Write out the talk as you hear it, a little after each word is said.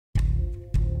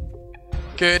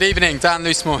Good evening, Dan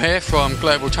Loosemore here from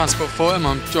Global Transport Forum.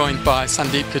 I'm joined by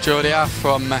Sandeep Khajuria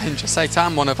from Mahindra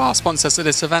Satyam, one of our sponsors of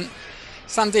this event.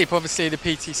 Sandeep, obviously the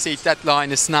PTC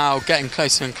deadline is now getting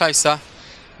closer and closer.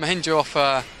 Mahindra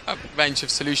offer a range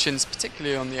of solutions,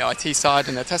 particularly on the IT side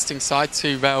and the testing side,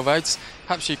 to railroads.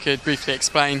 Perhaps you could briefly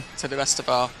explain to the rest of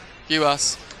our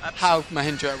viewers how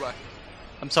Mahindra works.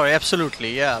 I'm sorry,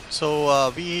 absolutely, yeah.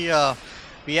 So we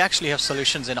actually have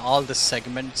solutions in all the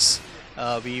segments.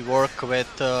 We work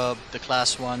with the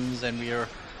class ones, and we are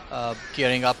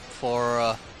gearing up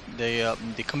for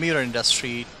the commuter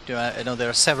industry. I know there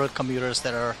are several commuters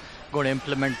that are going to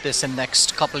implement this in the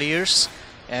next couple of years,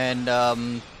 and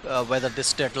whether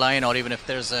this deadline or even if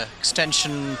there's an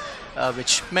extension,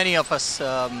 which many of us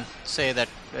say that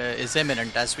is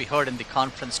imminent, as we heard in the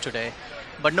conference today.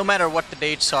 But no matter what the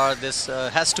dates are, this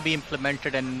has to be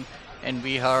implemented, and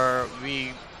we have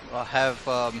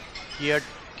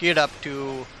geared up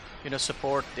to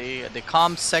support the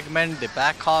comms segment, the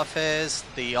back office,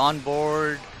 the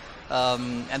onboard,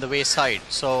 and the wayside.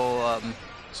 So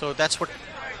that's what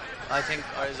I think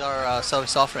is our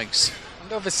service offerings.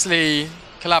 And obviously,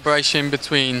 collaboration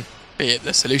between, be it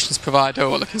the solutions provider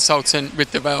or the consultant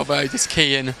with the railroad, is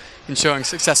key in ensuring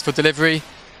successful delivery.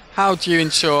 How do you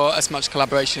ensure as much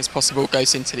collaboration as possible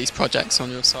goes into these projects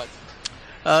on your side?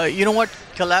 You know what?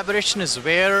 Collaboration is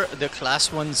where the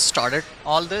class ones started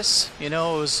all this.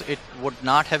 It would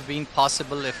not have been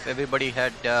possible if everybody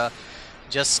had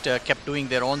just kept doing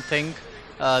their own thing.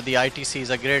 The ITC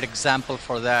is a great example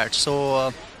for that.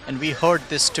 So, and we heard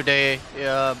this today,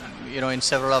 in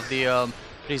several of the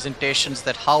presentations,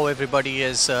 that how everybody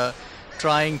is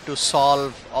trying to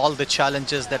solve all the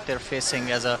challenges that they're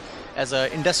facing as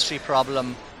a industry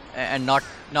problem, and not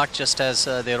just as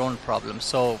their own problem.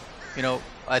 So,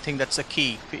 I think that's a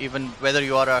key. Even whether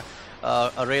you are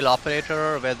a rail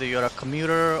operator, whether you're a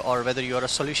commuter, or whether you're a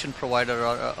solution provider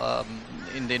or,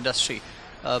 in the industry,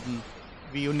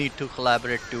 you need to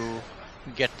collaborate to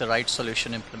get the right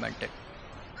solution implemented.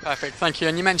 Perfect, thank you.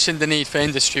 And you mentioned the need for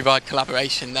industry-wide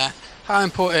collaboration there. How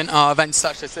important are events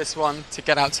such as this one to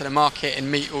get out to the market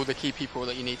and meet all the key people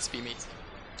that you need to be meeting?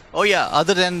 Oh yeah,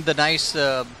 other than the nice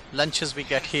lunches we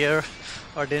get here,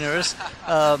 or dinners,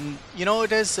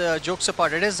 it is, jokes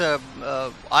apart, it is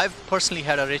I've personally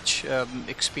had a rich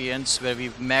experience where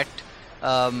we've met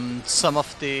some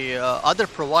of the other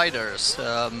providers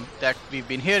that we've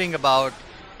been hearing about,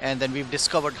 and then we've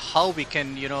discovered how we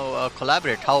can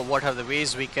collaborate, what are the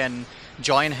ways we can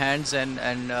join hands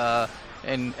and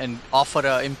offer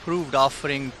an improved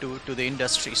offering to the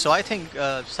industry. So I think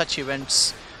such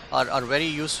events are very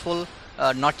useful,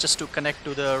 not just to connect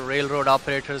to the railroad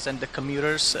operators and the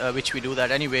commuters, which we do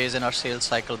that anyways in our sales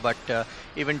cycle, but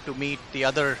even to meet the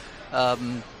other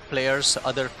players,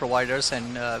 other providers,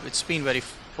 and it's been very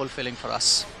fulfilling for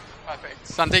us. Perfect.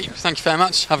 Sandeep, thank you very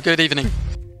much. Have a good evening.